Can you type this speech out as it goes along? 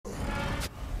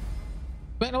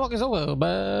Ragnarök is over,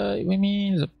 but it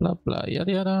means blah blah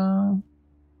yada yada.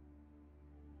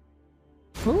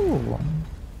 Ooh.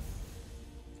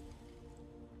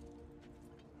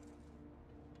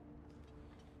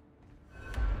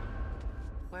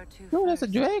 Where to Oh, that's a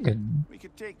first? dragon. We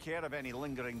could take care of any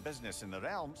lingering business in the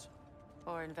realms.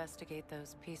 Or investigate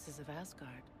those pieces of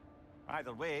Asgard.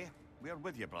 Either way, we're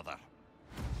with you, brother.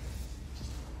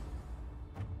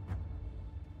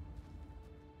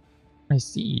 I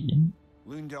see.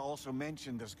 Lunda also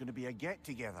mentioned there's going to be a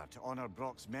get-together to honor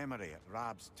Brock's memory at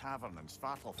Rab's Tavern in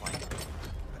Svartalfheim.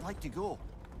 I'd like to go.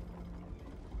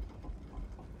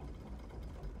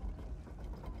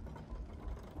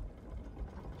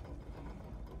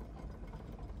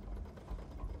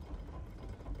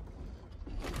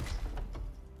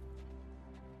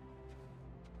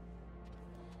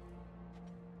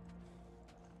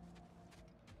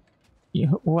 Yeah,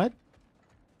 what?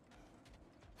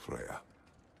 Freya,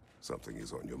 something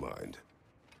is on your mind.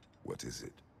 What is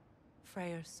it?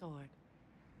 Freyr's sword.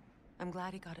 I'm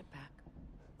glad he got it back.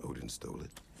 Odin stole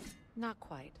it? Not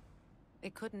quite.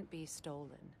 It couldn't be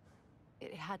stolen.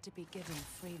 It had to be given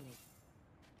freely.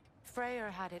 Freyr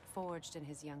had it forged in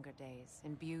his younger days,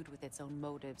 imbued with its own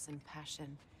motives and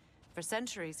passion. For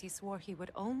centuries, he swore he would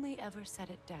only ever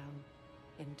set it down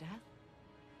in death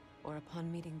or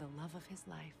upon meeting the love of his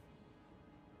life.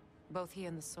 Both he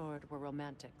and the sword were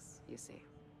romantics, you see.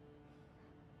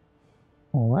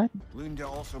 What? Lunda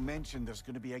also mentioned there's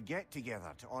going to be a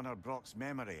get-together to honor Brock's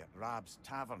memory at Rab's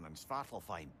Tavern in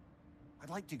Svartalfheim. I'd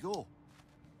like to go.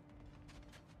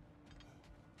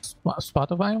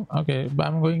 Spotify? Okay, but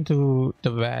I'm going to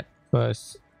the vat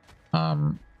first.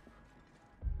 That's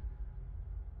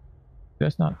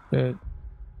not good.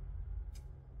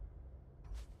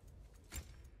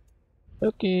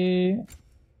 Okay.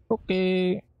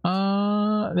 Okay.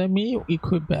 Let me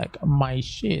equip back my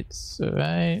shits,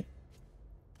 right?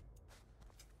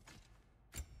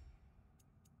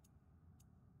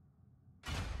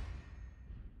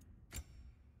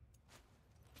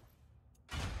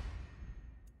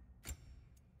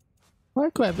 Why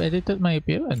could I have edited my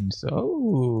appearance?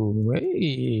 Oh,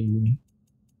 hey.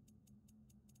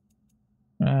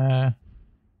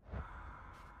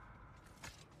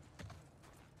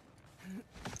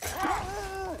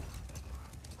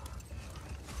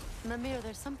 Mimir,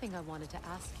 there's something I wanted to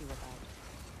ask you about.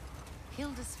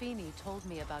 Hildisvini told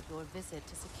me about your visit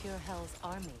to secure Hel's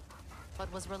army, but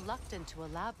was reluctant to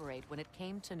elaborate when it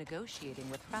came to negotiating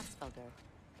with Hraesvelgr.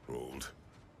 Hold.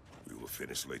 We will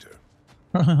finish later.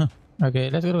 Okay,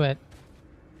 let's go to bed.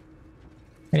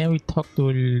 And then we talk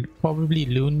to probably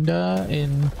Lunda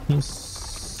in his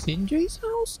Sindri's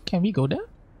house. Can we go there?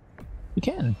 We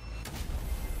can.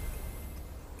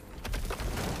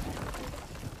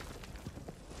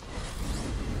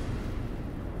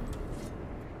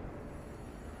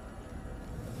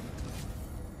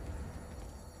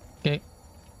 Okay.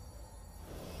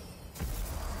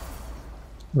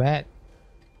 Rat.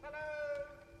 Hello!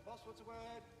 Boss, what's the word?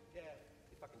 Yeah,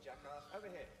 you fucking jackass. Over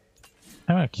here.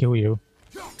 I'm gonna kill you.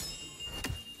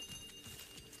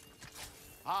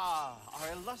 Ah,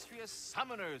 our illustrious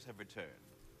summoners have returned.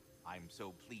 I'm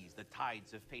so pleased the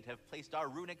tides of fate have placed our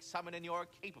runic summon in your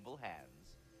capable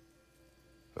hands.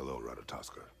 Hello,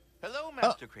 Ratatoskr. Hello,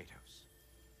 Master Kratos.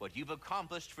 What you've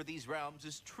accomplished for these realms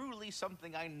is truly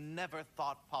something I never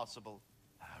thought possible.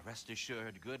 Rest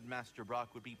assured, good Master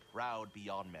Brock would be proud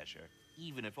beyond measure,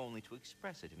 even if only to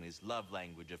express it in his love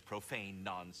language of profane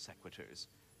non-sequiturs.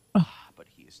 But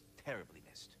he is terribly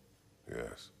missed.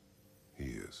 Yes, he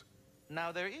is.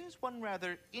 Now, there is one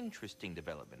rather interesting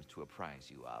development to apprise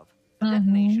you of. The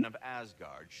detonation of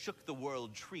Asgard shook the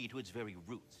world tree to its very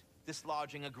roots,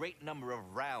 dislodging a great number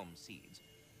of realm seeds.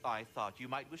 I thought you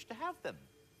might wish to have them.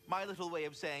 My little way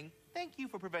of saying, thank you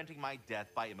for preventing my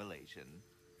death by immolation.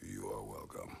 You are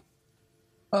welcome.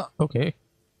 Okay.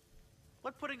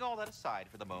 But putting all that aside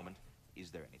for the moment, is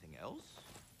there anything else?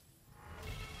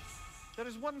 There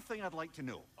is one thing I'd like to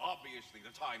know. Obviously,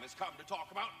 the time has come to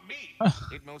talk about me.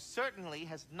 It most certainly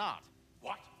has not.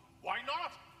 What? Why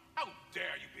not? How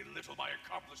dare you belittle my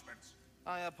accomplishments?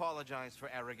 I apologize for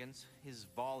arrogance. His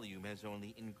volume has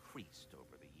only increased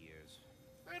over the years.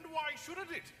 And why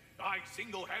shouldn't it? I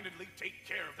single-handedly take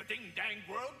care of the ding-dang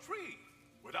world tree.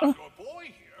 Without your boy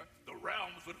here, the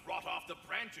realms would rot off the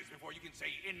branches before you can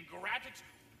say ingratitude.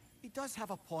 He does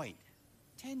have a point.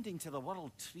 Tending to the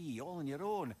world tree all on your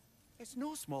own, it's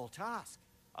no small task.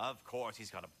 Of course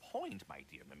he's got a point, my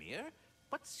dear Mimir.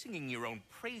 But singing your own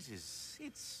praises,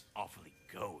 it's awfully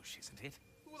gauche, isn't it?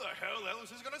 Who the hell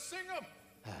else is gonna sing them?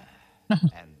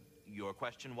 And your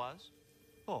question was?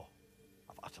 Oh,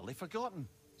 I've utterly forgotten.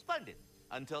 Splendid.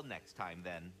 Until next time,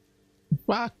 then.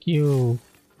 Fuck you.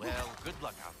 Well, good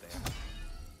luck out there.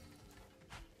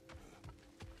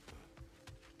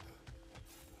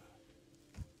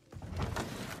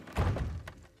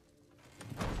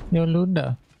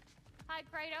 Yolunda. Hi,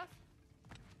 Kratos.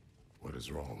 What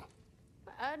is wrong?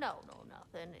 No,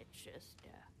 nothing. It's just,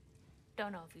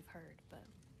 don't know if you've heard, but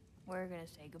we're gonna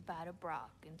say goodbye to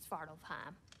Brock in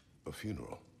Svartalfheim. A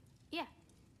funeral. Yeah.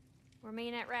 We're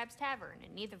meeting at Rab's Tavern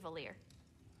in Niflheim.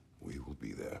 We will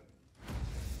be there.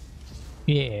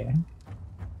 Yeah.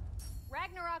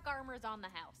 Ragnarok armor's on the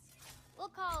house. We'll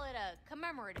call it a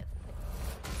commemorative.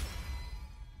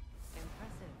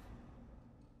 Impressive.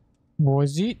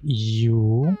 Was it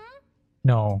you?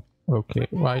 No. Okay.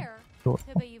 Why?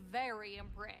 Prepare to be very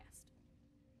impressed.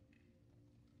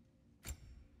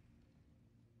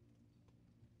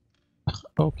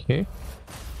 Okay.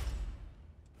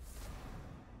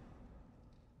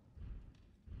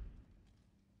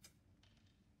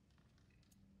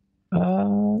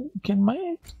 Can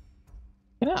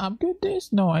I upgrade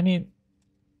this? No, I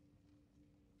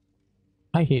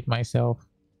hate myself.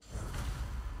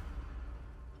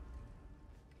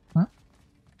 Huh?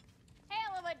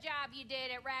 Hell of a job you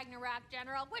did at Ragnarok,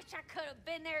 General. Wish I could have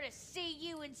been there to see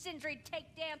you and Sindri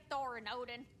take down Thor and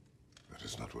Odin. That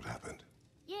is not what happened.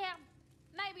 Yeah,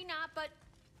 maybe not, but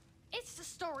it's the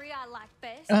story I like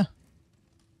best.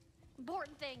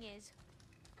 Important thing is,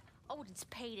 Odin's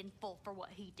paid in full for what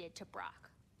he did to Brock.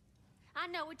 I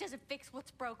know it doesn't fix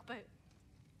what's broke, but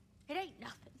it ain't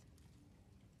nothing.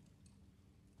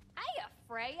 Hey,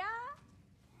 Freya.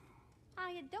 How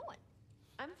you doing?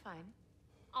 I'm fine.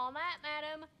 On that,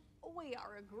 madam, we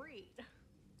are agreed.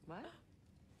 What?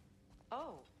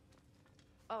 Oh.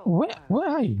 Oh. Where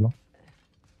are you?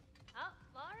 Oh,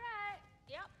 all right.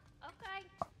 Yep.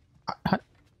 Okay.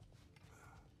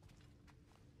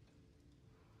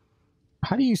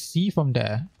 How do you see from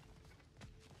there?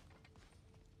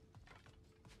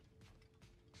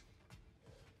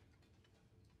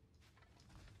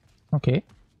 Okay.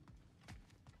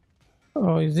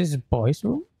 Oh, is this boys'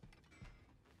 room?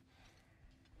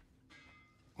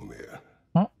 Mimir,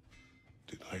 Huh?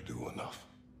 did I do enough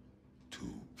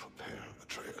to prepare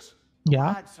Atreus? Yeah.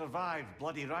 Lad survived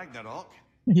bloody Ragnarok.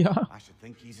 Yeah. I should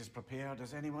think he's as prepared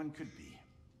as anyone could be.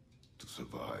 To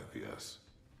survive, yes.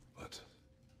 But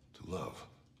to love,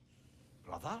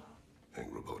 Brother?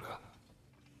 Angrboda,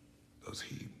 does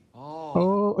he? Oh.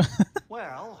 Oh.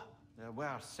 Well, there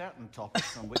were certain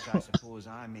topics on which I suppose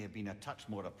I may have been a touch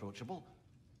more approachable.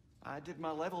 I did my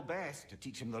level best to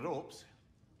teach him the ropes.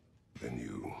 Then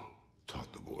you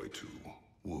taught the boy to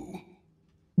woo.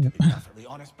 To be perfectly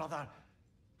honest, brother,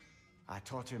 I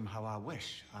taught him how I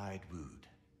wish I'd wooed.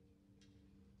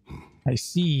 I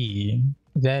see.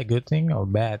 Is that a good thing or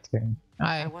bad thing?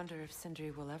 I wonder if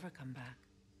Sindri will ever come back.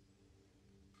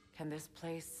 Can this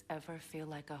place ever feel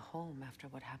like a home after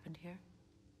what happened here?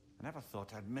 I never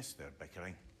thought I'd miss their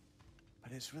bickering.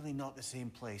 But it's really not the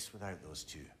same place without those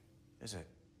two, is it?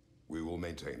 We will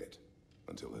maintain it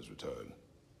until his return.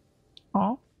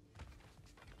 Oh.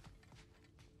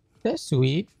 That's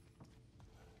sweet.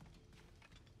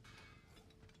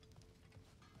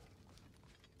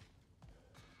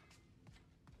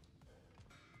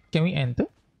 Can we enter?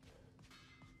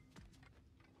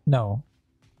 No.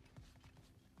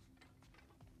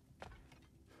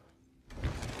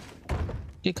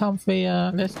 Okay, come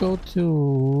Freya. Let's go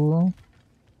to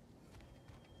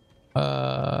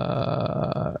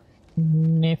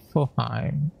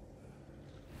Niflheim.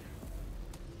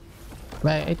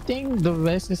 Right, I think the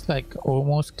rest is like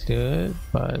almost cleared,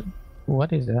 but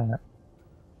what is that?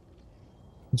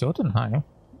 Jotunheim?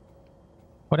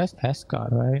 Oh, that's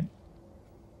Asgard, right?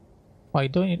 Oh,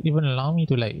 it don't even allow me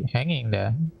to like hanging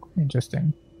there.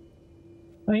 Interesting.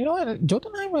 But you know what?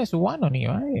 Jotunheim has one only,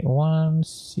 right? One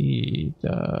seat.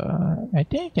 I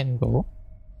think I can go.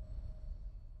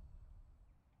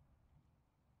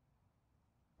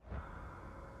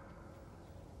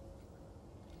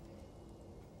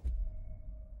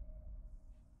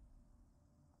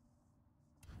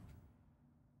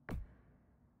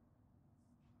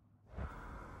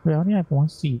 We only have one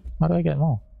seat. How do I get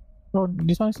more? Oh,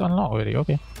 this one is unlocked already.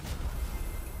 Okay.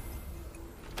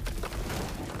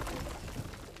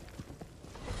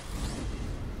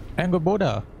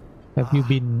 Angrboda, have you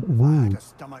been If I had wooed? a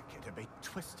stomach, it'd be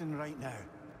twisting right now.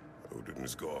 Odin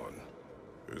is gone.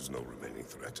 There's no remaining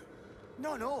threat.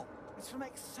 No, it's from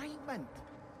excitement.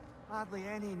 Hardly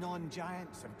any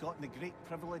non-giants have gotten the great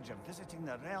privilege of visiting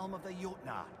the realm of the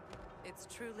Jotunheim. It's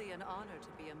truly an honor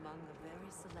to be among the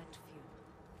very select few.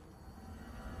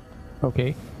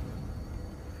 Okay.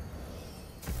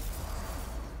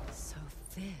 So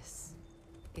this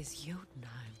is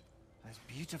Jotunheim. As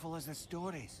beautiful as the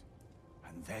stories.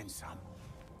 And then some.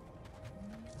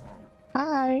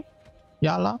 Hi.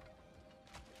 Yala.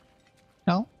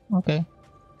 No? Okay.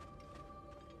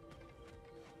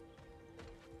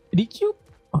 Did you...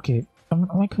 Okay.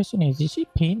 My question is, did she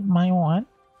paint my one?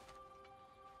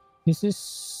 This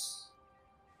is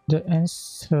the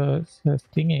answer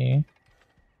thingy.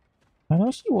 I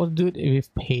know she was good with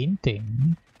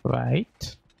painting,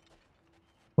 right?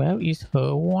 Where is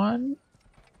her one?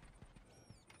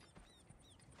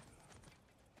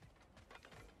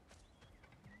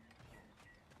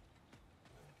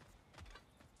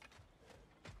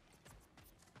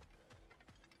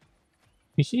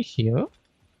 Is she here?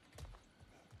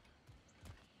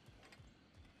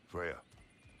 Freya,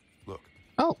 look.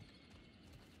 Oh.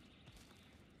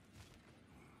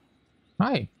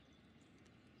 Hi.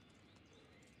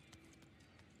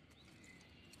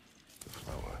 The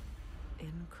flower.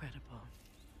 Incredible.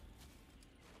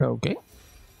 Okay.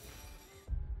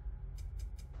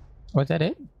 Was that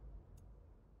it?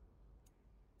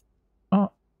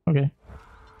 Oh, okay.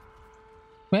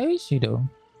 Where is she though?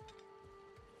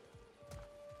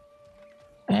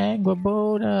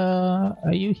 Anglerboda,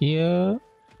 are you here?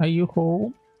 Are you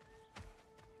home?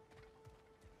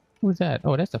 Who's that?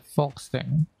 Oh, that's the fox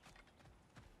thing.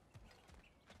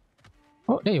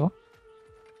 Oh, there you are.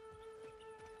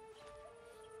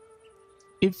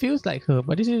 It feels like her,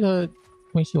 but this is her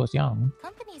when she was young.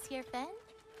 Company's here, Fen.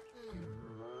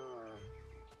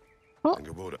 Oh.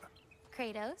 Angerboda.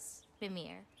 Kratos,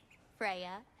 Mimir,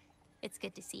 Freya. It's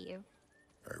good to see you.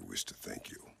 I wish to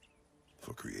thank you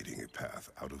for creating a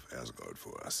path out of Asgard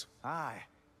for us. Aye,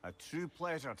 a true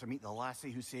pleasure to meet the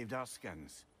lassie who saved our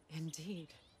skins.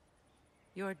 Indeed.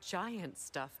 Your giant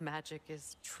stuff magic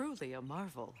is truly a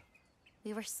marvel.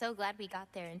 We were so glad we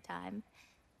got there in time.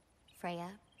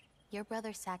 Freya, your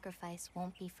brother's sacrifice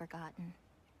won't be forgotten.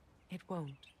 It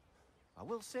won't. I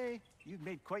will say, you've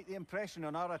made quite the impression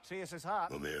on our Atreus'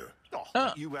 heart. Mimir.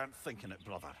 Oh, you weren't thinking it,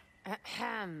 brother.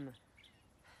 Ahem.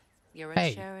 You're a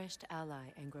Hey. cherished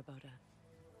ally, Angerboda.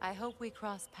 I hope we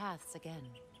cross paths again.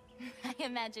 I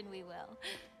imagine we will.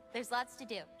 There's lots to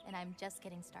do, and I'm just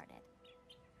getting started.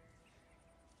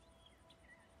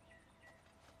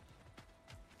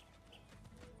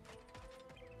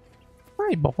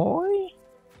 Hi, boy.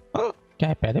 Oh, can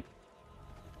I pet him?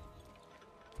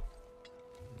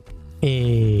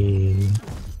 Hey.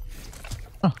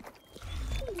 Oh.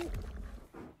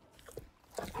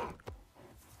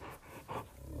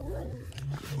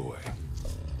 Boy.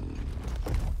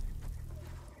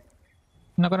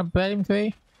 I'm not gonna pet him,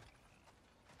 Faye.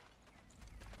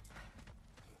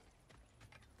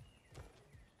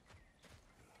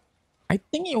 I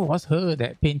think it was her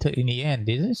that painted in the end,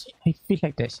 didn't she? I feel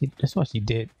like that's what she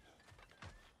did.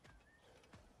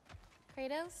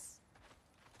 Kratos,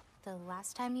 the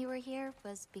last time you were here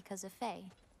was because of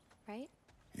Faye, right?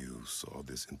 You saw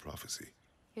this in prophecy.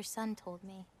 Your son told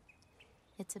me.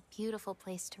 It's a beautiful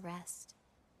place to rest.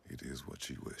 It is what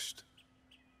she wished.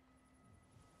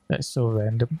 That's so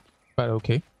random, but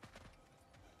okay.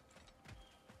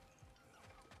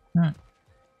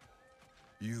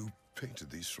 You painted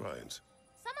these shrines.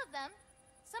 Some of them.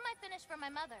 Some I finished for my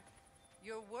mother.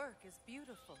 Your work is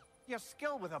beautiful. Your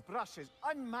skill with a brush is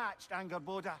unmatched,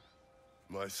 Angerboda.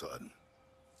 My son.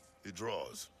 He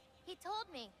draws. He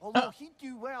told me. Although he'd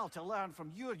do well to learn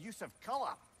from your use of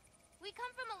color. We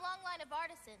come from a long line of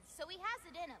artisans, so he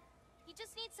has it in him. He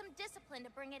just needs some discipline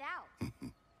to bring it out.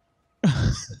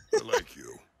 I like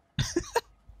you.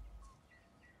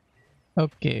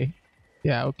 Okay.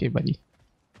 Yeah, okay, buddy.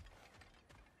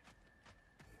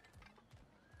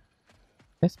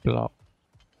 Let's block.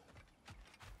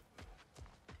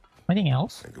 Anything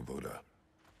else? Angerboda.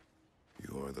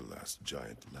 You are the last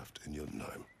giant left in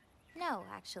Jotunheim. No,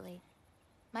 actually.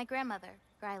 My grandmother,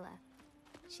 Gryla.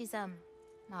 She's,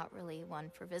 not really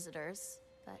one for visitors,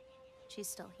 but she's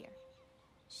still here.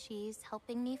 She's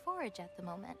helping me forage at the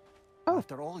moment.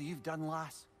 After all you've done,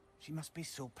 lass, she must be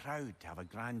so proud to have a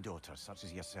granddaughter such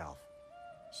as yourself.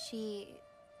 She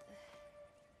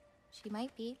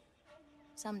might be.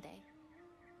 Someday.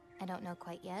 I don't know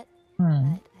quite yet, but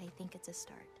I think it's a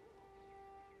start.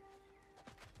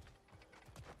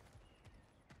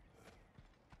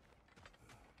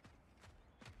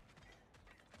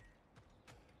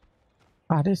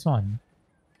 Ah, this one.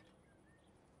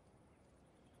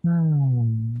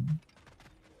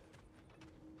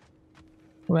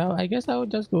 Well, I guess I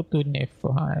would just go to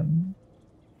Niflheim.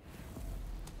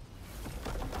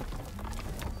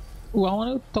 Ooh, I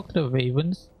want to talk to the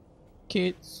Ravens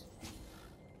kids.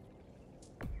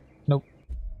 Nope.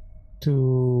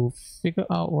 To figure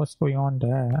out what's going on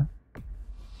there.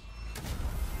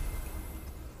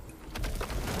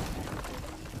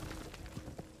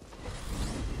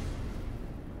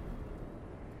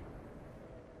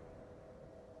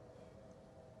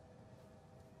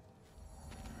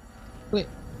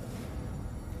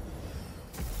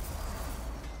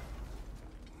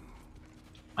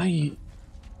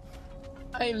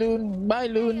 I Loon. Bye,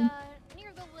 Loon.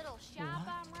 Near the little shop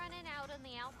I'm running out in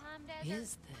the Alpine desert.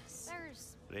 Is this?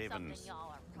 There's Ravens, something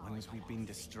y'all are the probably ones we've gonna been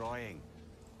wanna see. destroying.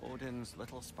 Odin's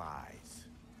little spies.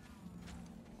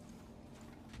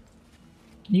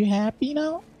 You happy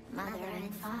now? Mother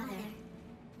and father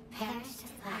perished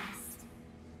at last.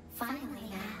 Finally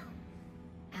now,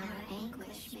 our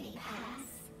anguish may pass.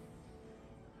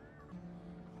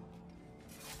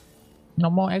 No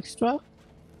more extra?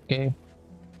 Okay.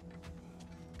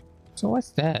 So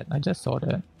what's that? I just saw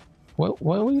that. What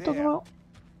were you talking about?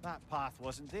 That path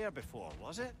wasn't there before,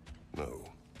 was it? No.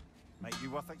 Might be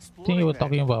worth I exploring. think you were then.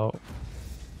 talking about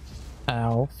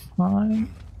Alpine?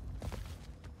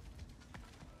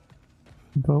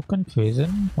 Broken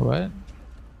prison? What?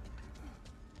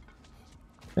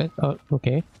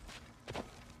 Okay.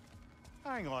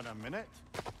 Hang on a minute.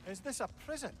 Is this a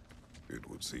prison? It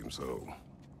would seem so.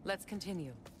 Let's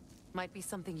continue. Might be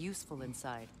something useful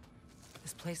inside.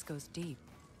 This place goes deep.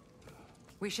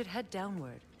 We should head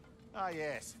downward. Ah,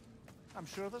 yes. I'm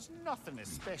sure there's nothing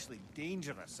especially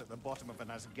dangerous at the bottom of an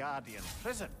Asgardian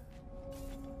prison.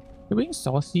 You're being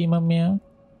saucy, Mamiya.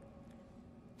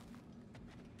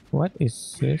 What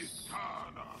is this?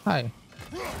 Hi.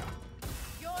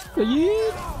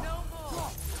 Yeet.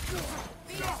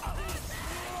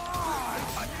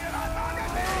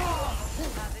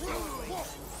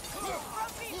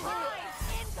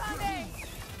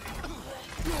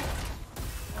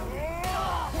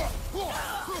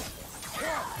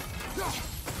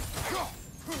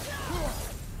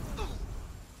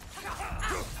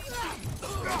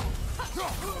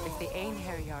 If the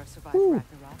Einherjar survived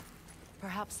Ragnarok,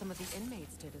 perhaps some of the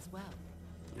inmates did as well.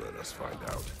 Let us find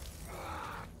out.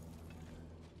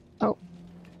 Oh.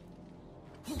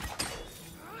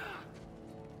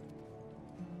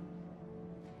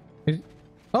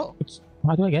 Oh,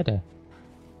 how do I get there?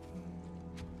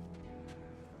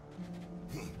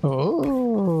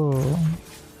 Oh.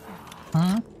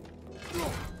 Huh?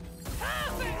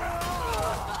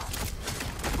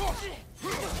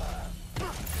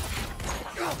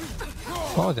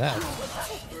 What was that?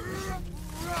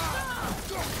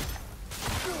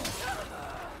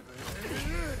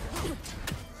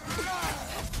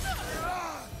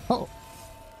 Oh.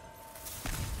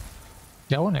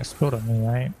 That won't explode on me,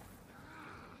 right?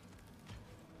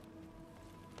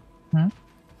 Hmm?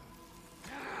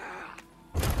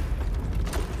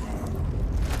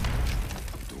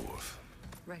 Dwarf.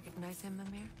 Recognize him,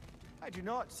 Mimir? I do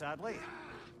not, sadly.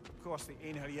 Of course, the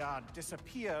Einherjar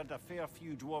disappeared a fair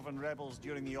few dwarven rebels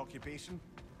during the occupation.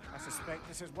 I suspect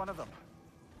this is one of them.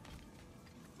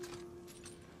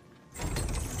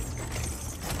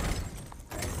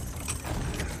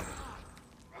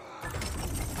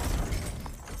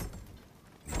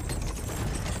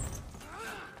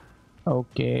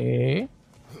 Okay.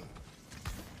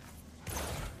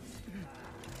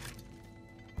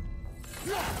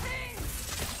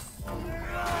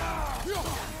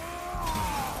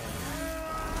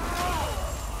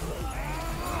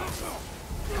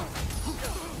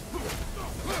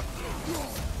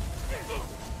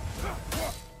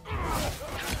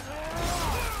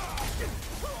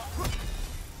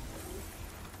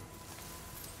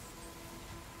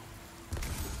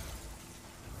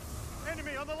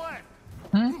 Enemy on the left!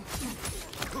 Hmm?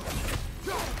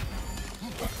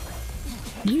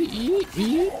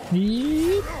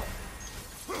 Yeet.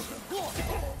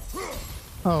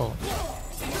 Oh,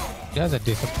 that's a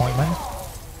disappointment.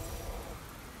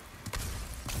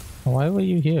 Why were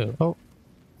you here? Oh.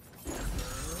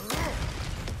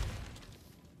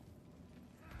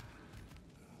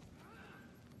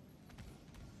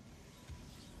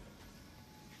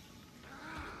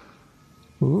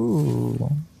 Ooh.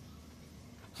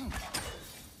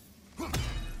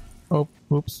 Oh,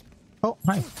 oops. Oh,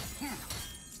 hi.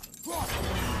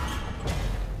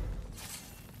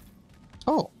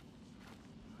 Oh.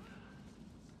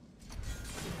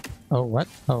 Oh, what?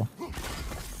 Oh.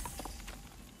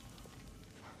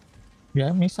 You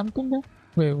have me something there?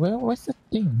 Wait, what's the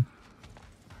thing?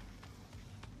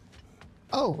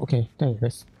 Oh, okay, there it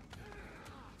is.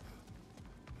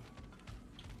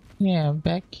 Yeah,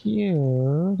 back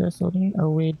here. There's only a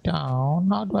way down.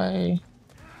 How do I?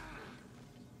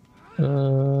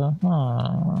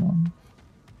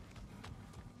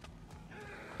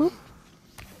 Oop.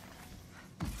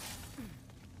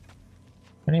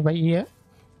 Anybody here?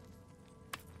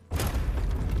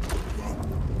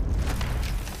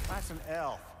 That's an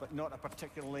elf, but not a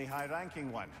particularly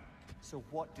high-ranking one. So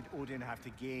what did Odin have to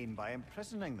gain by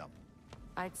imprisoning them?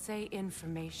 I'd say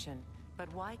information,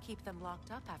 but why keep them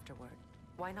locked up afterward?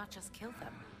 Why not just kill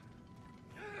them?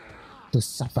 To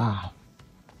suffer.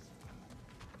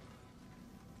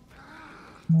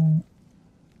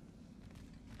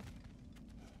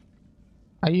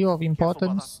 Are you of Careful,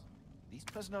 importance? brother. These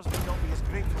prisoners may not be as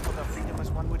grateful for their freedom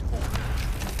as one would hope.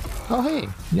 Oh hey,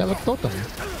 you have a totem.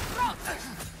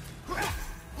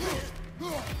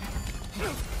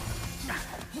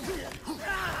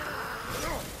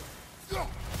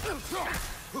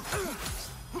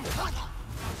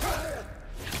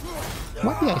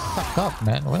 What did I suck up,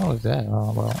 man? When was that?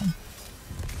 Oh well.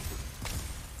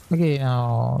 Okay,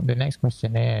 now the next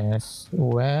question is,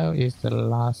 where is the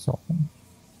last one?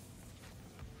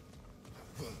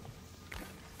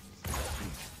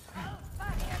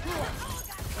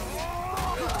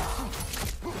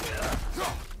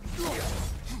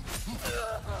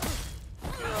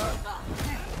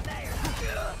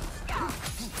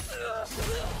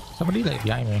 Somebody like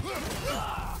behind me.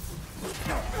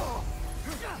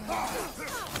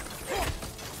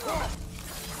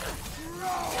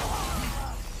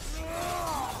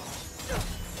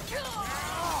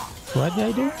 What did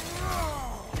I do?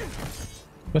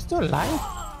 We're still alive?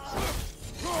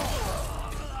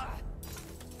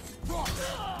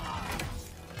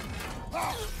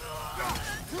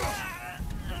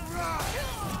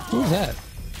 Who's that?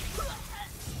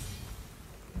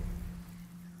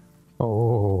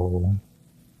 Oh.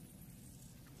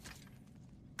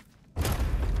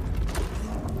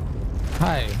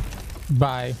 Hi.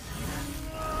 Bye.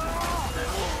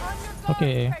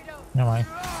 Okay. Never mind.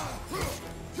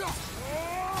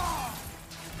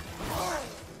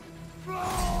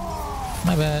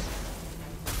 My bad.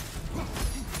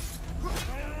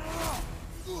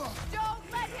 Don't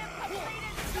let him complete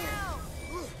his spell!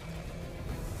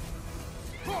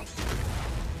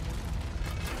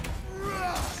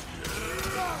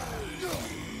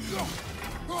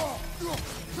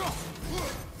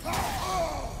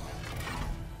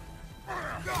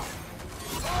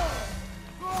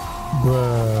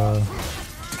 Bruh.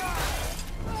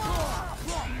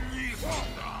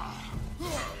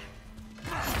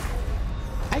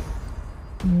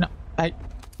 No, I.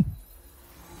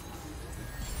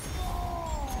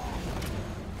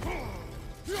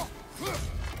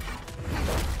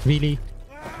 Really?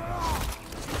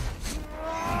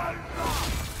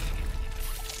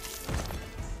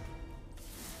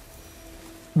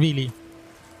 Really?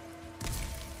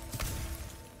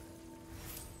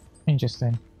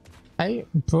 Interesting. I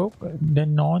broke the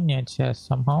Narnia chest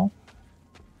somehow.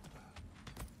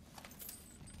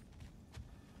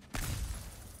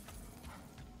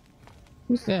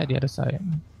 Who's there at the other side?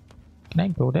 Can I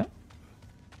go there?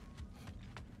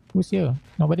 Who's here?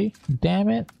 Nobody? Damn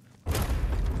it.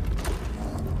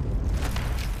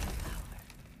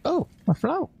 Oh, a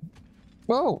flower.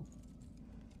 Whoa.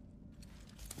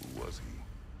 Who was he?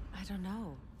 I don't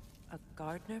know. A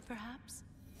gardener, perhaps?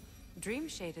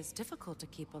 Dreamshade is difficult to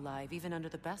keep alive, even under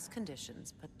the best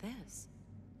conditions, but this...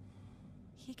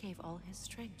 He gave all his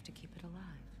strength to keep it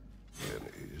alive. Then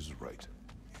he is right.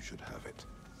 You should have it.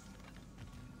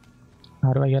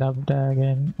 How do I get up there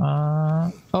again?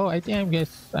 Oh, I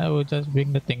guess I will just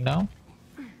bring the thing down.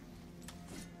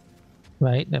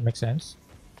 Right, that makes sense.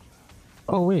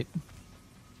 Oh, wait.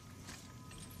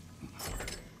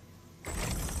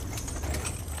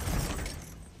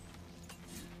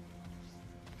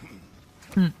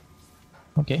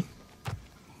 Okay.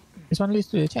 This one leads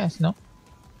to the chest, no?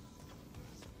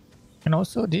 And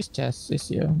also this chest is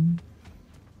here.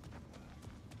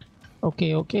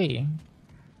 Okay, okay.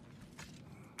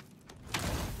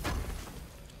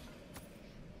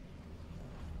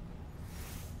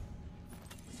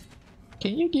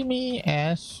 Can you give me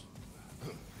ash?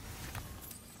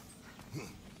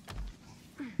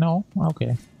 No?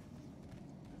 Okay.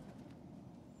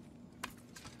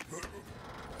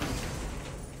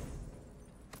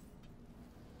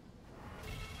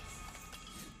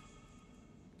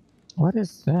 What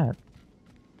is that?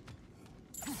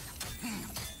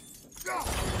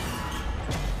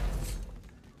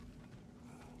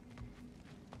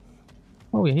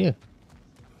 Oh, we're here.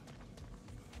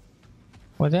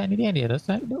 Was there anything on the other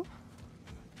side though?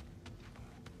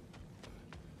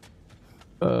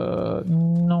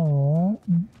 No.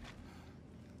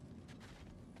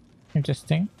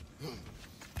 Interesting.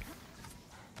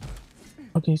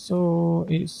 Okay, so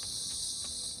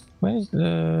it's... Where's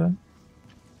the...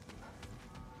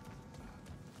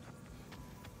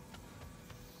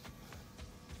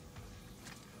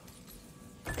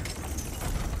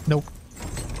 Nope.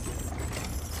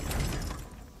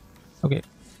 Okay.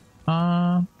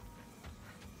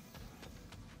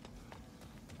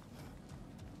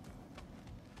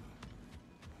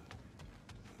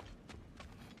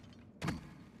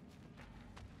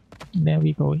 Then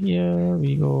we go here,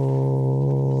 we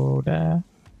go there.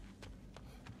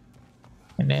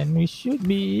 then we should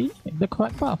be in the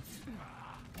correct path.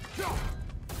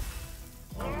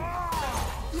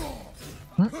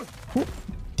 Oh,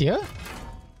 dear.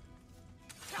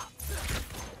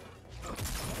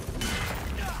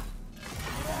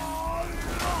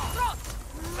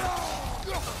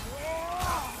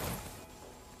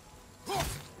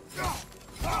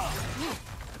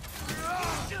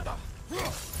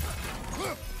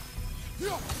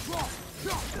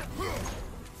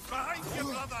 Behind you,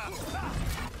 brother!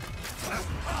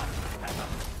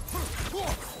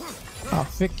 Oh,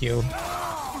 frick you.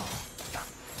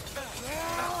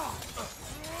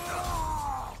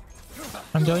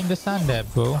 I'm enjoying the sun there,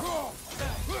 bro.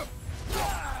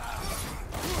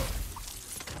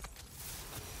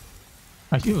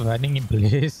 Are you running in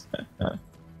place?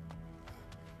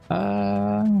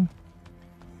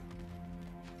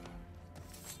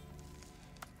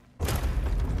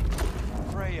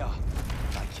 Freya!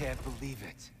 I can't believe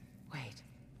it. Wait,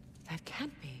 that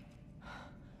can't be.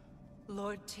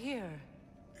 Lord Tyr.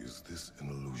 Is this an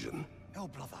illusion? No,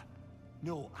 brother.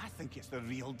 No, I think it's the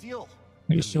real deal.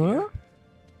 Are you sure?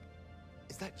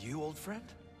 Is that you, old friend?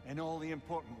 In all the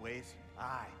important ways,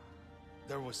 aye.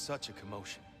 There was such a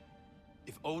commotion.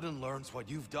 If Odin learns what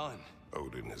you've done...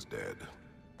 Odin is dead.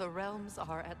 The realms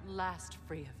are at last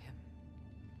free of him.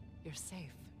 You're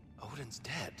safe. Odin's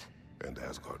dead. And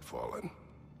Asgard fallen.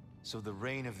 So the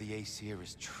reign of the Aesir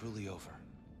is truly over.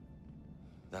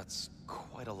 That's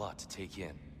quite a lot to take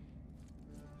in.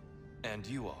 And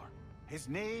you are? His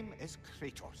name is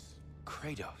Kratos.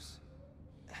 Kratos.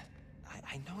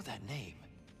 I know that name.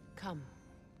 Come.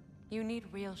 You need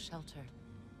real shelter.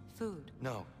 Food.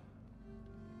 No.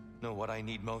 No, what I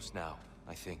need most now,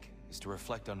 I think, is to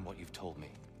reflect on what you've told me.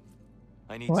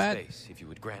 I need space, if you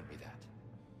would grant me that.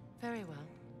 Very well.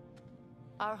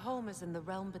 Our home is in the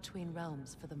realm between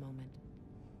realms for the moment.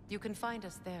 You can find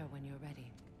us there when you're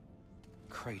ready.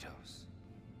 Kratos.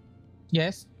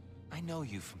 Yes. I know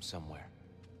you from somewhere.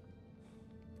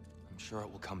 I'm sure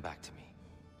it will come back to me.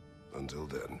 Until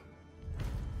then.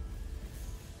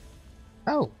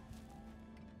 Oh.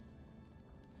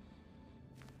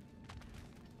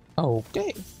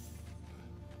 Okay.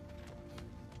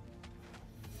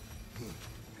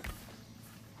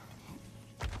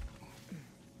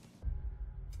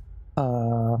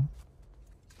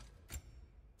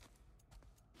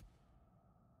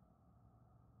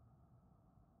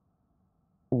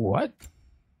 What?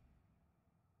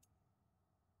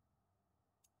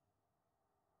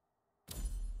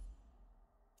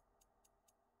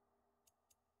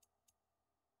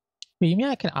 You mean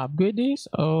I can upgrade these?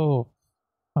 Oh.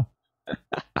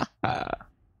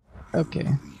 Okay. I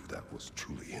believe that was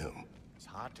truly him. It's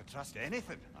hard to trust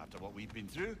anything after what we've been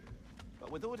through.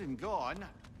 But with Odin gone,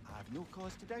 I've no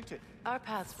cause to doubt it. Our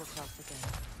paths will cross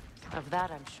again. Of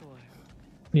that I'm sure.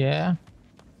 Yeah.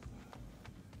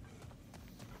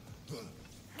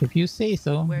 If you say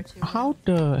so. Where to? How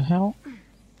the hell?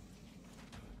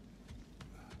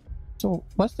 So,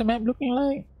 what's the map looking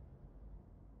like?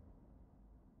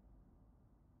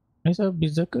 There's a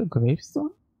Beserker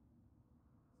gravestone?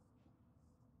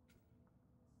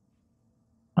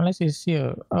 Unless it's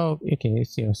here. Oh, okay,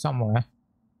 it's here somewhere.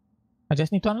 I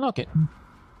just need to unlock it.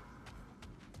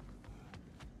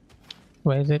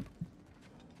 Where is it?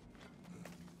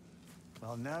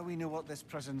 Well, now we know what this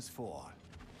prison's for.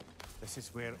 This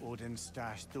is where Odin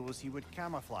stashed those he would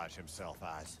camouflage himself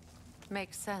as.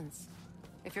 Makes sense.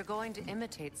 If you're going to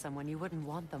imitate someone, you wouldn't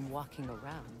want them walking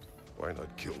around. Why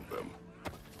not kill them?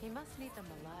 He must need them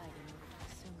alive in order to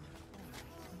assume their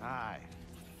form. Aye.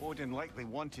 Odin likely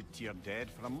wanted Tyr dead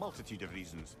for a multitude of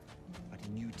reasons. But he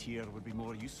knew Tyr would be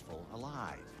more useful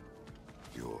alive.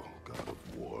 Your god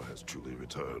of war has truly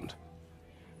returned.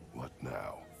 What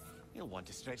now? He'll want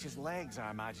to stretch his legs,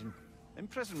 I imagine.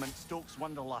 Imprisonment stokes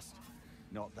wanderlust.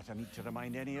 Not that I need to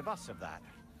remind any of us of that.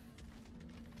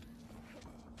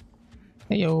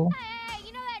 Heyo. Hey,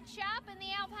 you know that shop in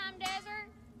the Alpine Desert?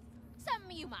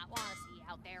 Something you might want to see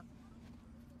out there.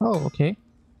 Oh, okay.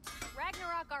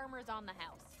 Ragnarok armor's on the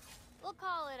house. We'll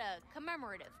call it a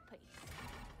commemorative piece.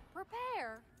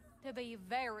 Prepare to be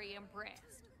very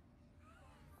impressed.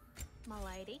 My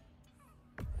lady.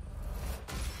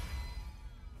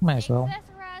 Might as well.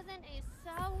 Accessorizing is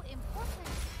so important.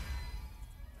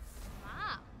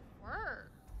 My word.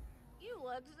 You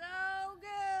look so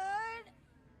good.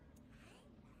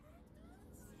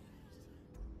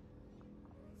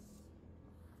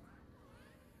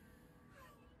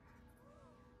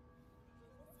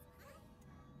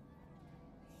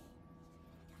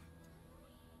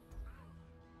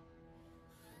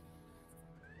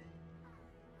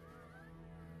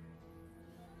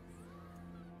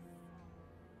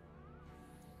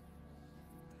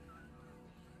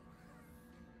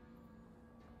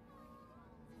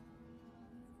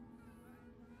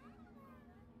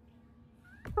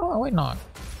 Oh, why not?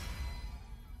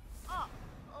 Oh,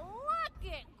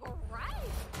 look at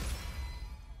great.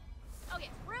 Oh yes,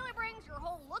 really brings your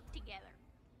whole look together.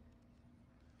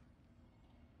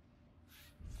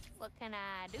 What can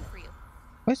I do for you?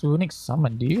 Where's runic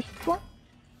summon? Do you have one?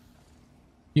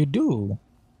 You do.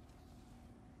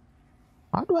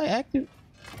 How do I activate?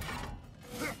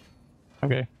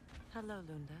 Okay. Hello,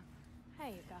 Lunda.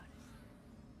 Hey, goddess.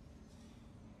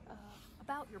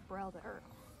 About your brother.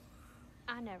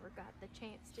 I never got the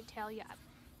chance to tell you.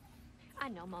 I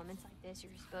know moments like this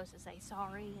you're supposed to say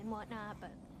sorry and whatnot,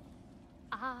 but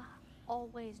I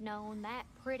always known that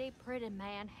pretty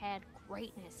man had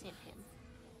greatness in him.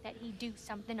 That he'd do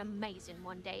something amazing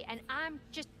one day, and I'm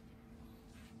just,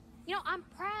 you know, I'm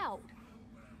proud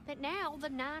that now the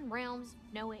 9 realms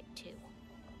know it too.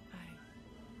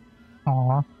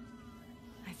 Aw.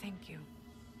 I thank you.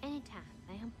 Anytime,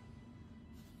 ma'am.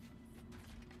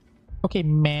 Okay,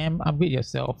 ma'am, upgrade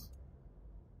yourself.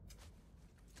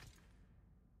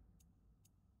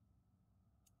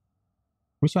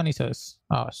 Which one is hers?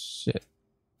 Oh shit.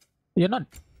 You're not.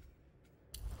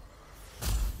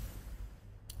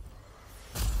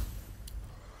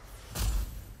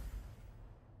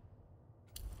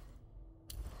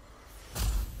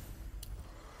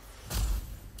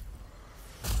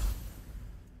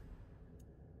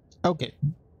 Okay.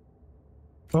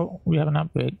 Well, we have an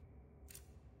upgrade.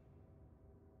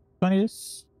 Which one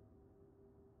is?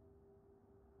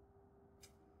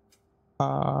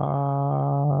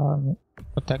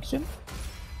 Protection?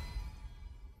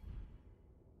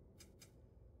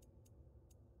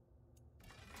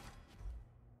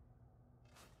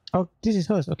 Oh, this is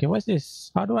hers. Okay, what's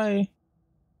this? How do I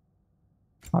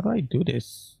do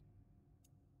this?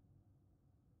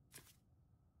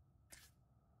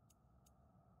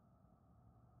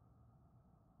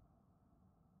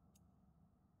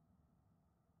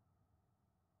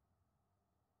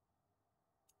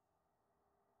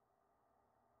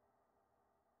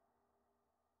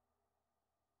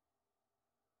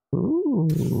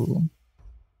 Ooh.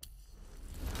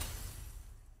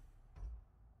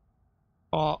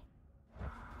 Oh.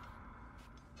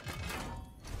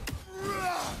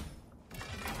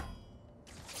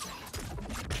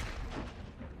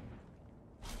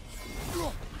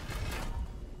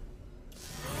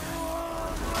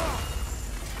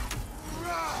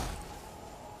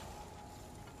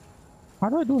 How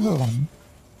do I do her one?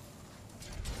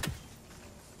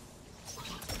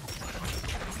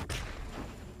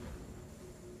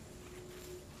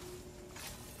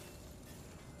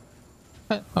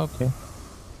 Okay.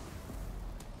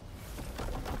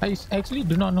 I actually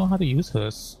do not know how to use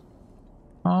hers.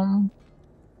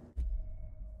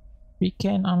 We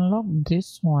can unlock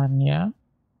this one, yeah?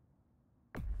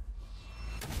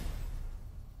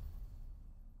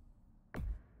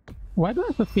 Why do I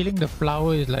have a feeling the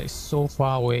flower is like so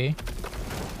far away?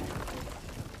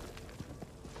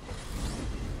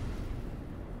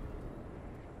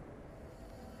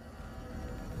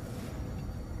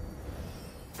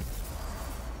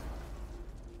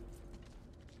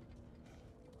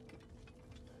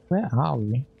 Where are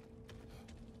we?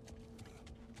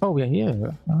 Oh, we're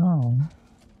here. Oh.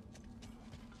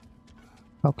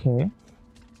 Okay.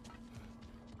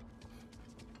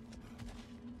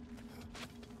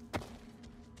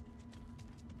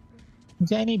 Is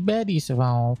there any baddies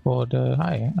around for the...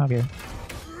 Hi, okay.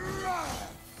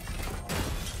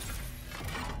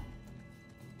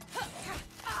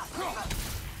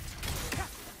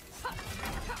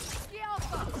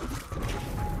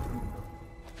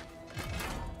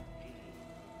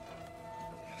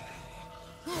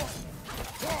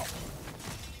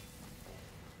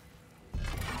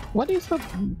 What is the...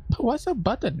 What's the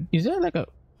button? Is there like a...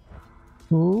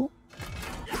 Ooh?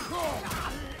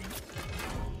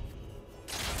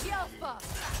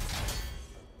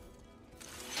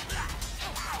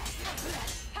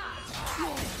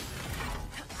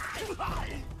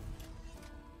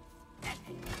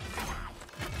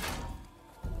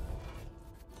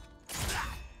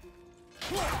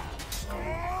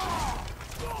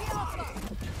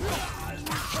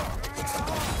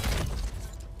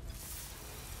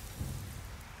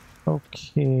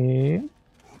 Okay.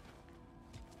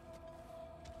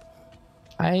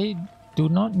 I do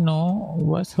not know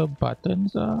what her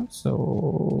buttons are,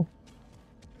 so...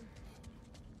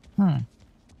 And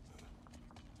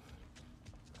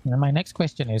my next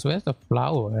question is, where's the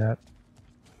flower at?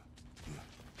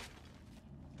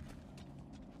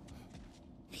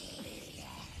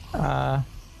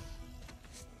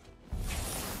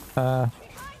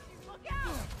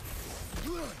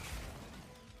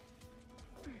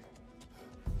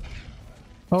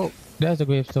 Oh, there's a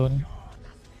gravestone.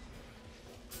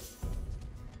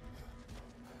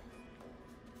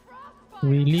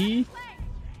 Really?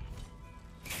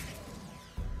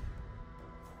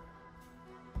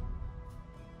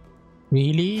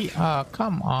 Really? Oh,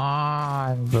 come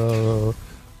on, bro.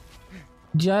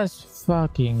 Just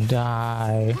fucking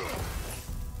die.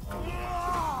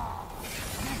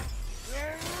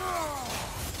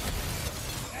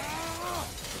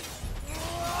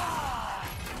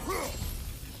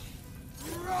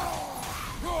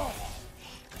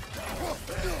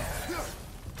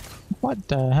 What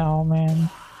the hell, man?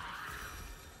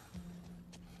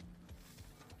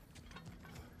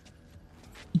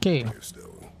 Okay. There's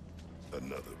still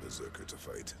another Beserker to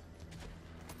fight.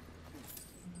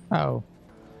 Oh.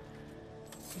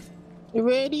 You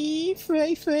ready,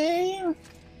 Frey? This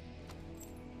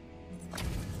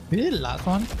is the last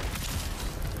one.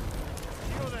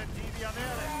 Skjothendi the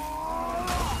Unerring.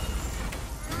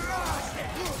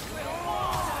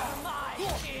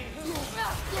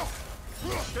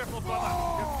 Careful, brother.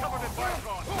 You're covered in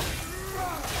Bifrost.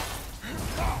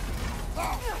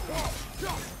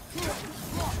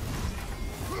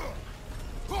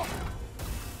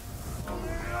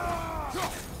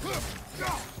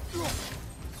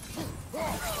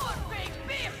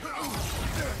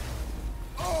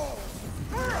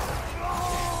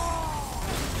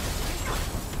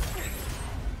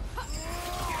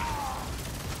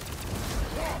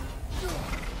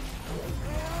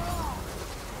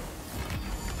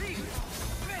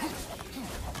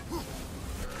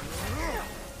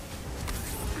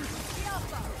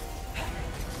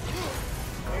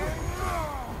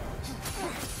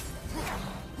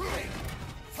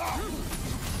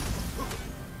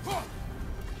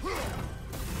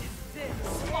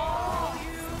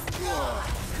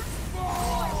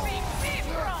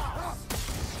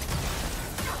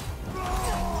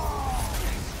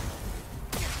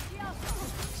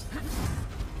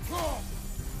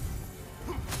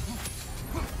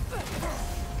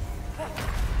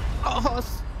 Oh,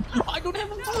 I don't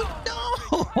have a foot. No.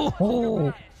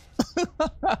 Oh,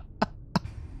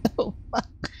 fuck.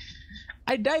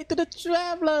 I died to the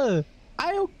traveler.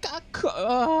 I got.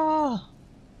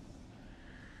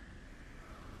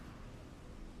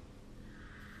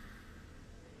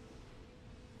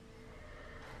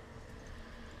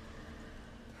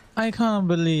 I can't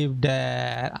believe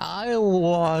that. I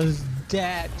was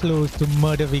that close to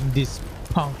murdering this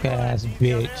punk ass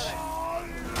bitch.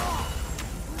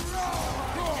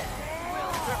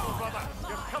 Careful, brother.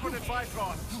 You're covered in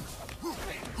Bifrost.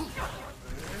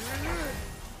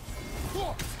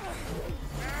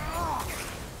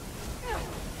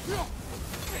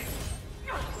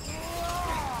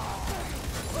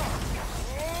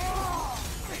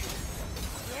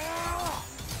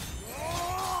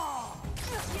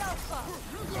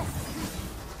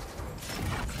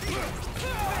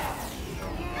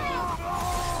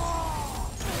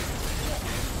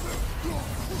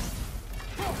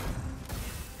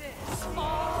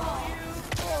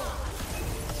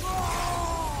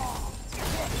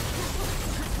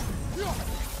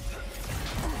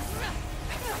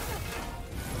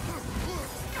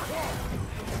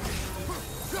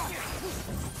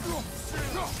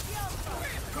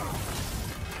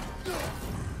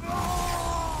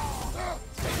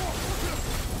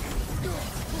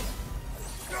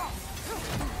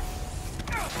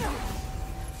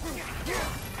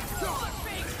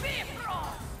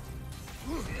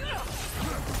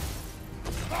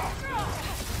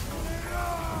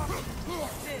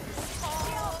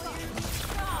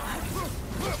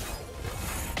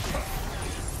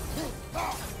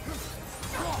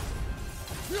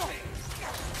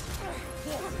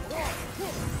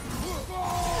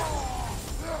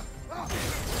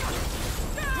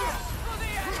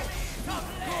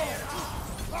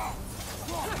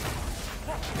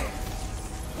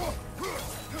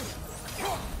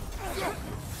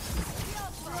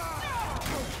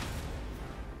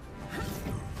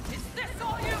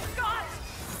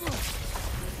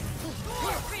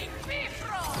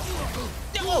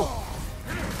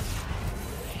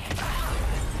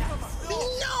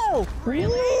 No!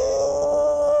 Really?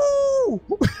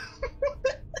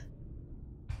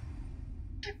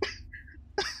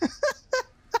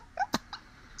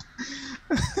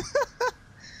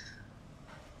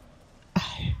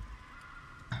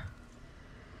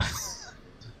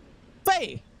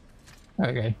 Faye!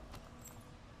 Okay.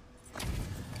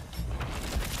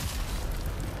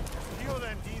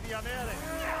 Skjothendi the Unerring.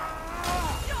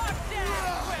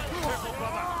 Careful,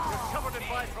 brother. You're covered in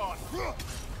Bifrost.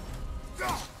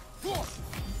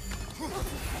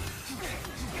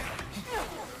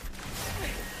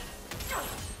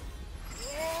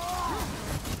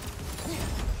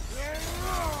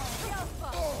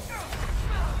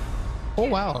 Oh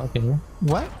wow, okay.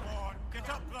 What?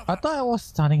 I thought I was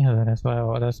stunning her, that's why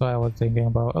I was thinking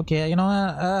about. Okay, you know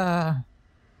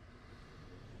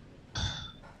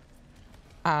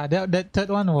what? That third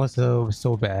one was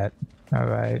so bad.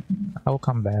 Alright, I'll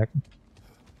come back.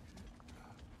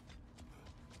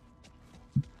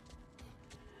 Do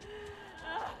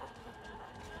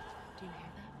you hear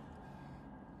that?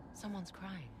 Someone's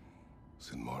crying.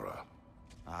 Sinmara.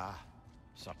 Ah,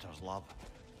 Surtur's love.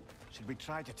 Should we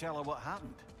try to tell her what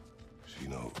happened? She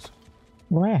knows.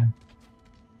 Where?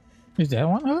 Is that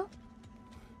one her?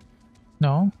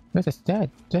 No, that's a stat.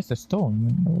 That's a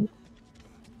stone.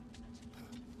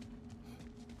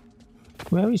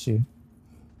 Where is she?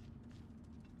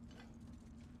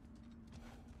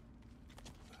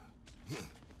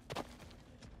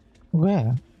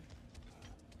 Where?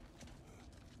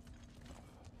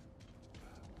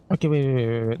 Okay,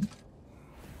 wait.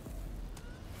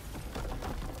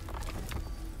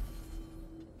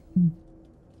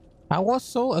 I was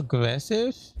so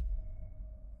aggressive.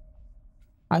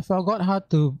 I forgot how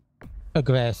to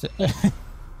aggress.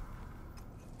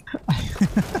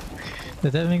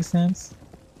 Does that make sense?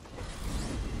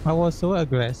 I was so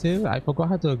aggressive, I forgot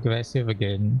how to aggressive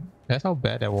again. That's how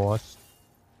bad that was.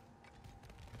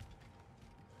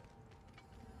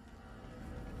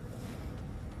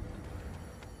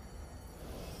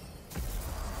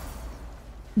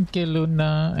 Okay,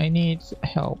 Luna, I need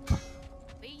help.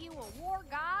 Be you a war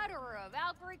god or a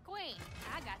Valkyrie queen?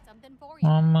 I got something for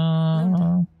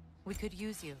you. We could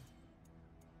use you.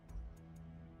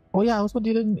 Oh yeah, I also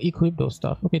didn't equip those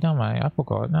stuff. Okay, never mind. I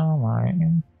forgot. Never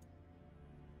mind.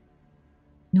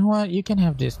 You know what? You can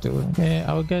have this too. Okay,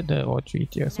 I'll get the all 3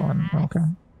 tiers one. Okay.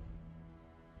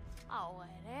 Oh,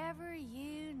 whatever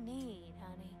you need,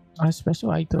 honey.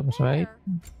 Special items, right?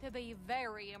 To be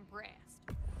very impressed.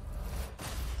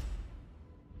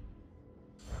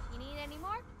 You need any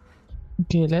more?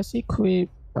 Okay, let's equip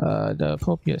the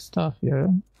appropriate stuff here.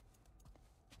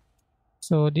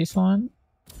 So this one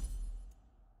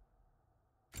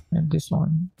and this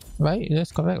one, right?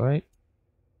 That's correct, right?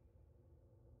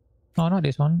 No, not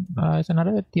this one. It's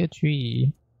another tier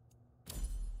 3.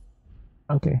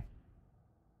 Okay.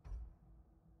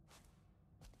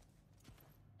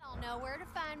 Don't know where to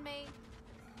find me.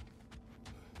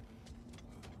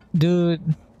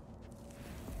 Dude.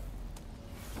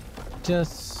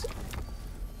 Just...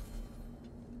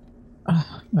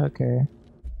 okay.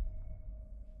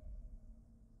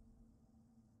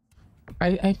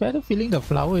 I had a feeling the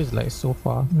flower is like so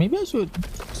far. Maybe I should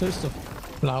search the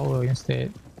flower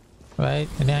instead. Right?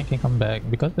 And then I can come back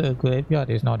because the graveyard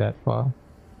is not that far.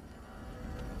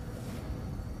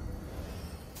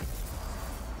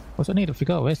 Also need to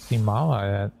figure out where's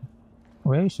Simara at.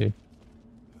 Where is she?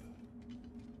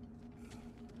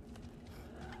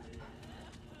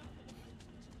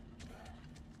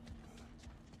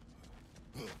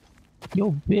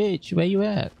 Yo bitch, where you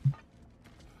at?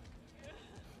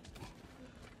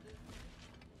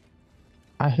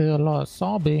 I hear a lot of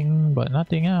sobbing, but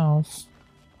nothing else.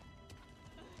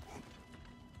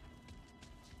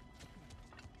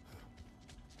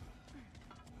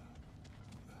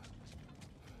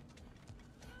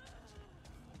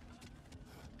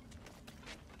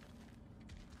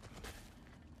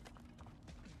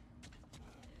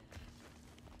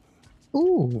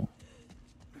 Ooh.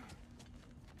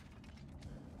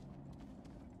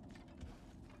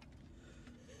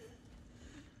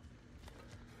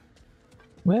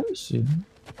 Where is she?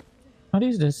 What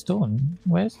is the stone?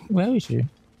 Where is she?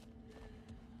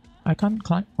 I can't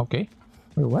climb. Okay.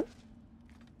 Wait, what?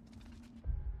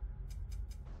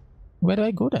 Where do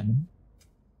I go then?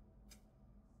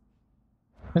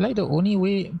 I like the only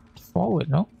way forward,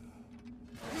 no?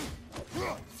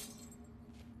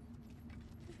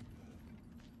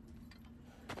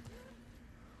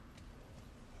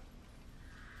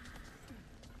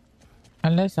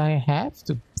 Unless I have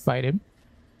to fight him.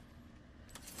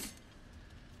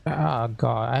 Oh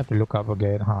god, I have to look up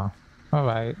again, huh?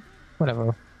 Alright,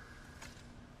 whatever.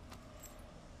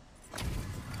 Back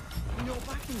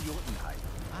in Jotunheim.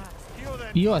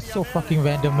 You are so fucking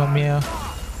random, Amir.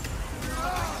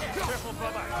 Careful,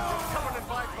 brother. You're covered in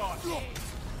bygones.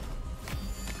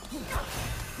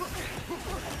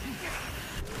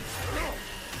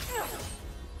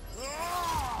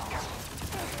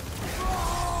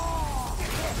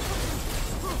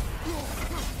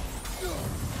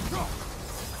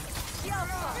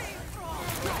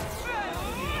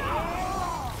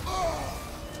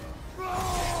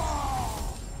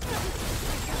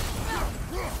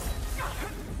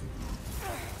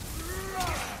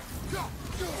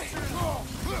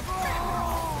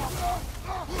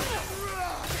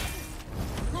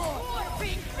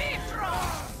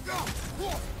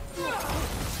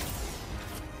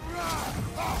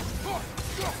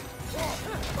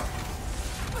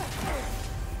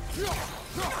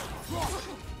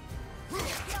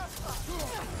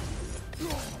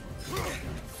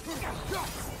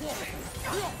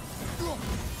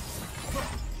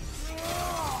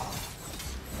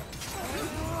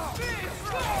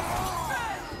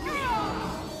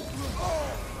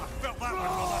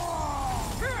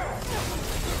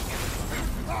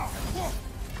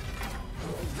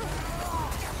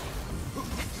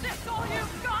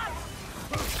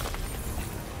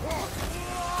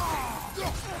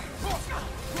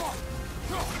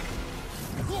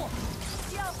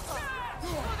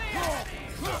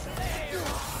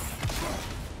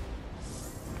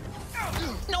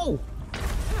 No!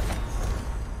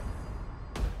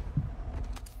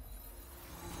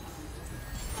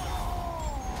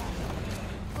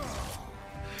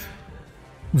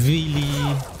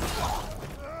 Really?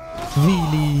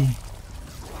 Really?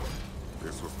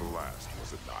 This was the last,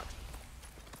 was it not?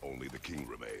 Only the king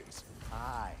remains.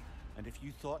 Aye, and if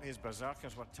you thought his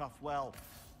berserkers were tough, well,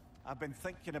 I've been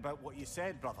thinking about what you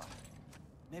said, brother.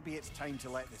 Maybe it's time to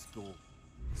let this go.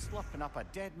 Slurping up a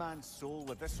dead man's soul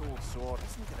with this old sword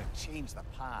isn't gonna change the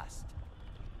past.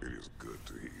 It is good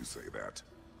to hear you say that.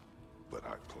 But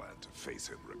I plan to face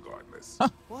him regardless.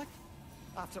 What?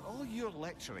 After all your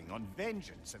lecturing on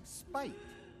vengeance and spite?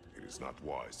 It is not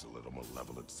wise to let a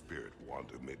malevolent spirit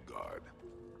wander Midgard.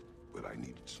 But I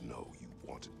needed to know you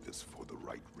wanted this for the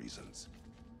right reasons.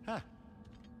 Huh.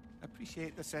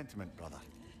 Appreciate the sentiment, brother.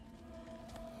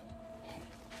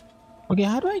 Okay,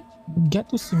 how do I get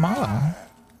to Simala?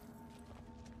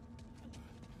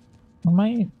 Am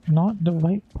I not the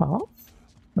right path?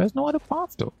 There's no other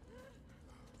path though.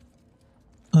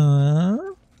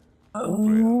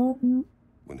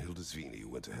 When Hildisvini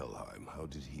went to Helheim, how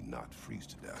did he not freeze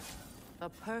to death? A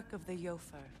perk of the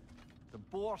Jofer. The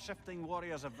boar-shifting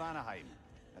warriors of Vanaheim,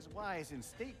 as wise in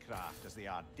statecraft as they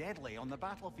are deadly on the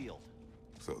battlefield.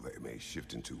 So they may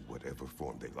shift into whatever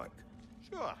form they like.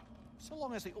 Sure, so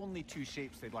long as the only two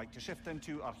shapes they'd like to shift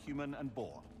into are human and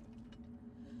boar.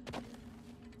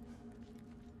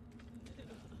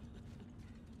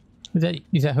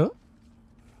 Is that her?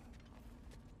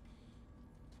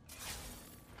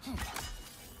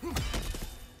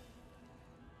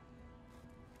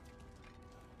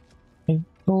 I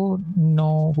don't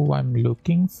know who I'm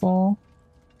looking for.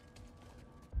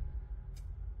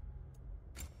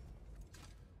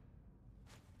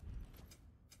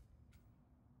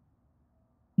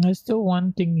 There's still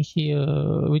one thing here,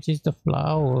 which is the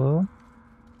flower.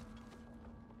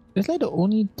 It's like the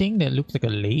only thing that looks like a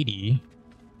lady.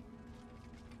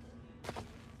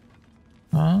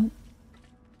 Huh?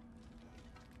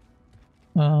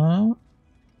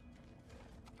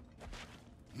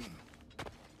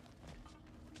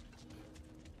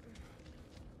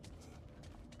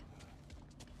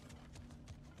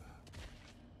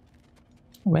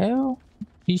 Well,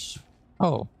 ish.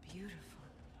 Oh. Beautiful.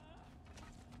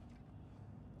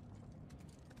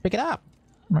 Pick it up.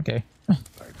 Okay. I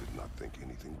did not think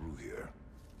anything grew here.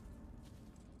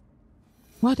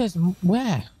 What is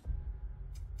where?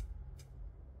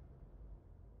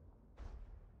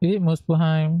 Is it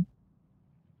Muspelheim?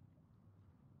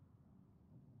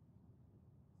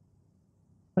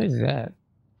 What is that?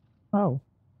 Oh.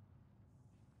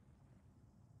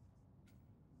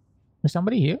 Is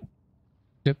somebody here?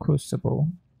 The Crucible.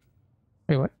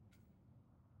 Wait, what?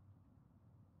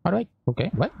 How do I? Okay,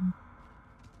 what?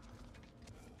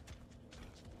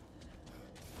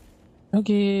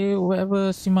 Okay, whatever,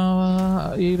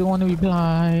 Sima. You don't want to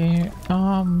reply.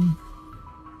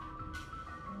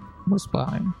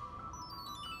 Muspelheim.